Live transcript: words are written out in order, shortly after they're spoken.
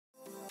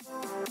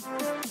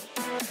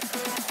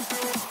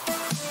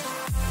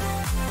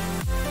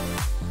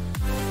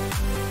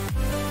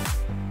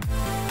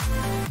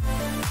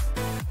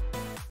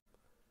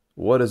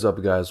What is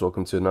up, guys?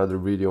 Welcome to another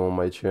video on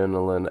my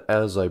channel, and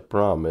as I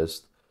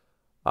promised,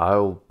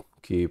 I'll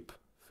keep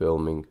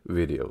filming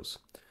videos.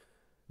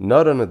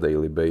 Not on a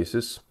daily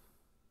basis,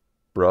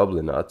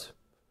 probably not,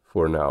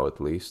 for now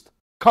at least.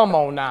 Come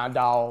on now,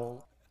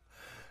 dog.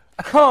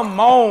 Come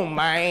on,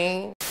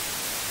 man.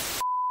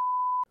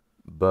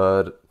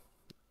 But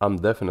I'm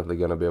definitely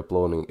gonna be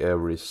uploading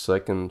every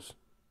second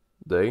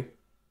day.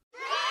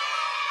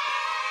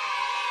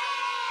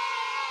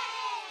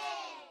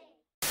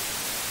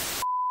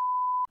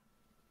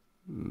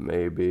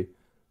 Maybe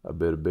a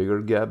bit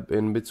bigger gap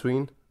in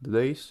between the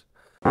days.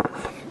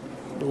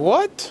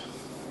 What?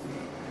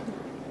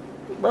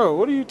 Bro,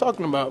 what are you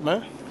talking about,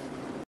 man?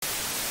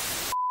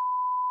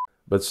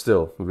 But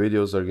still,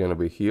 videos are gonna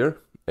be here,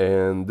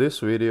 and this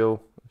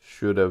video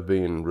should have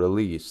been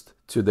released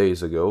 2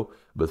 days ago,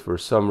 but for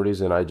some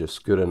reason I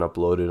just couldn't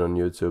upload it on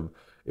YouTube.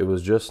 It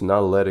was just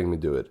not letting me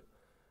do it.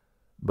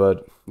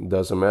 But it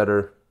doesn't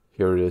matter,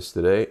 here it is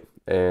today,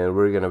 and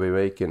we're gonna be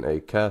making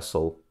a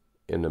castle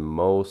in the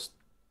most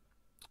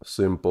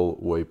simple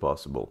way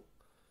possible.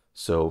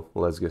 So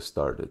let's get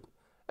started.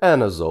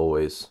 And as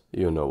always,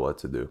 you know what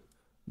to do.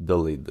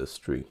 Delete this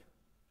tree.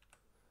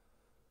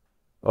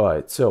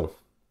 Alright, so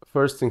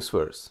first things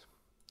first.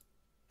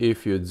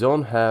 If you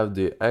don't have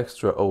the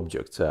extra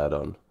objects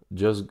add-on,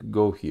 just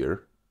go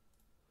here.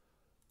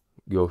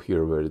 Go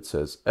here where it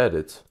says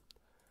edit,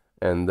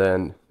 and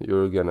then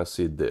you're gonna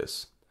see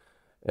this.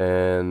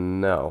 And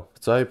now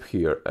type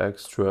here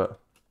extra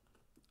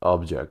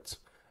objects,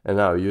 and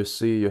now you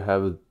see you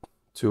have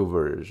two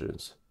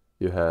versions.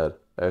 You had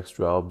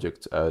extra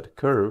objects add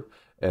curve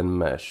and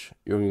mesh.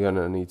 You're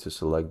gonna need to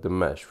select the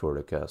mesh for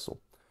the castle.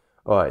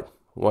 Alright,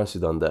 once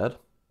you've done that,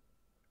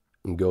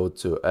 go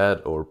to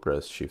add or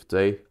press Shift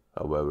A,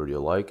 however you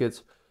like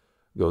it.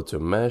 Go to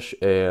mesh,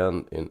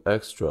 and in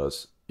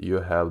extras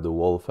you have the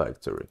wall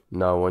factory.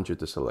 Now I want you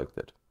to select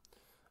it.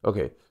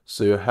 Okay,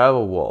 so you have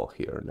a wall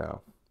here now.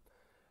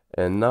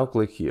 And now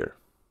click here.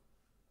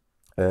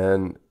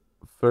 And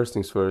first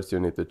things first, you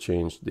need to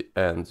change the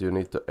end. You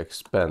need to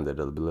expand it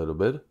a little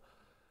bit.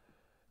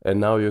 And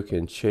now you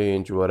can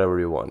change whatever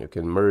you want. You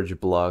can merge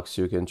blocks.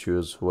 You can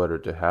choose whether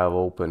to have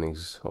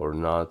openings or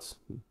not,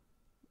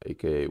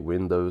 aka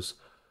windows.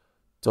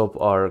 Top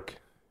arc,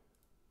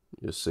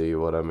 you see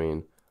what I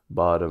mean.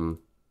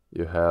 Bottom,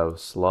 you have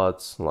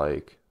slots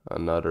like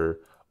another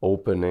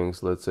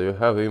openings. Let's say you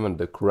have even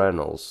the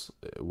crenels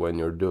when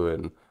you're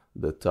doing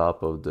the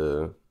top of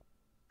the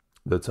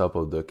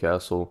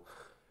castle.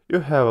 You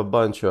have a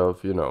bunch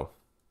of,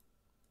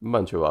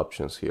 bunch of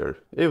options here.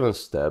 Even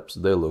steps,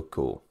 they look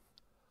cool.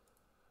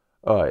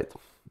 Alright,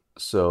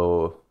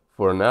 so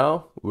for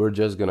now, we're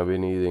just gonna be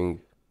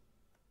needing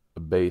a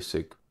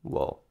basic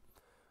wall.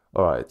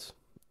 Alright,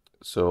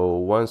 so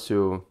once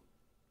you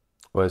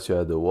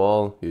add the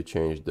wall, you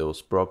change those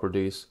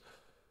properties.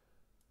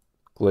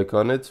 Click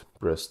on it,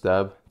 press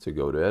tab to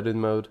go to edit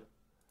mode.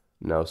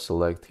 Now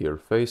select here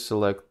face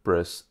select,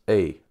 press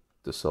A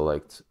to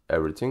select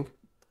everything.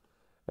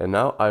 And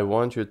now I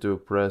want you to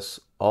press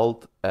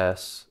Alt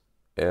S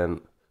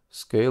and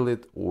scale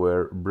it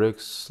where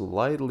bricks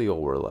slightly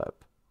overlap,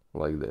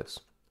 like this.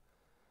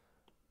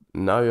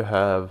 Now you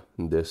have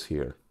this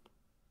here.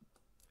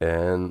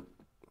 And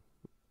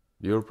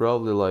you're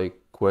probably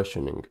like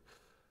questioning,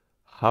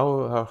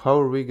 how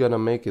are we gonna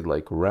make it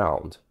like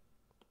round?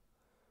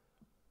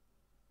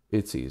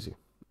 It's easy.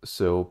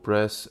 So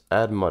press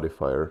add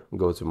modifier,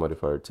 go to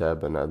modifier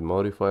tab and add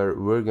modifier.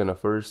 We're gonna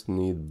first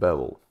need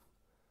bevel.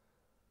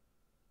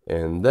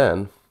 And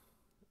then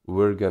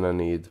we're gonna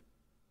need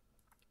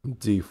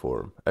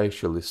deform,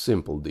 actually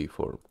simple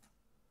deform.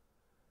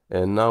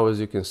 And now as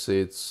you can see,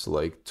 it's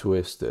like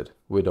twisted.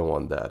 We don't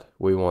want that.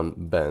 We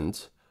want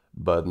bent,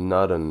 but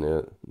not on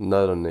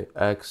the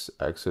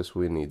x-axis.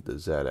 We need the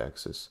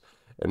z-axis.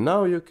 And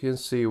now you can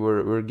see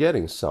we're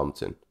getting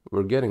something.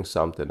 We're getting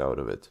something out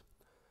of it.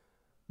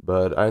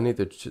 But I need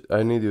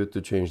you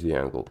to change the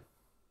angle.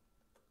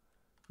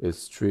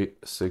 It's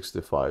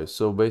 365.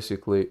 So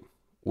basically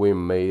we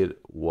made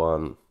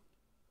one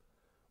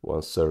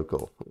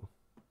circle.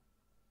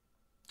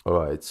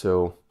 Alright,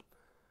 so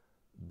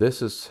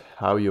this is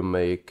how you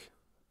make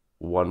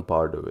one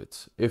part of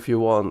it. If you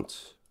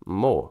want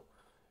more,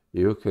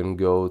 you can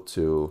go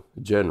to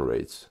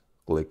generate,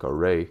 click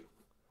array,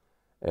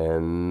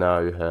 and now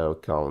you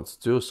have counts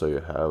 2, so you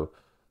have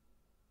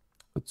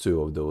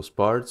 2 of those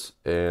parts,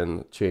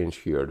 and change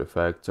here the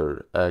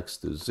factor x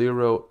to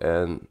 0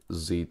 and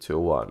z to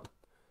 1.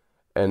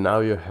 And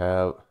now you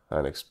have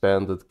an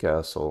expanded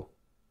castle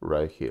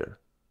right here.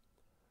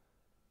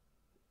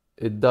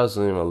 It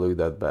doesn't even look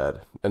that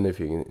bad, and if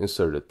you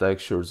insert the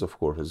textures, of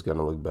course it's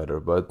gonna look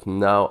better, but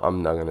now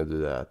I'm not gonna do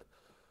that.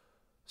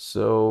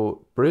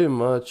 So pretty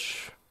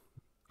much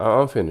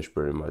I'm finished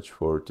pretty much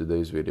for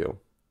today's video,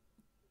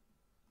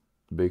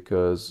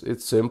 because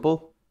it's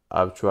simple.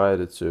 I've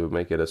tried to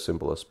make it as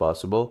simple as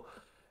possible,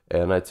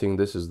 and I think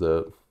this is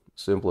the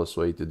simplest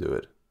way to do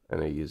it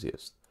and the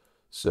easiest.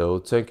 So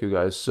thank you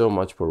guys so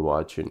much for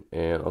watching,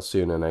 and I'll see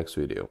you in the next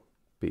video.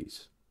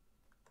 Peace.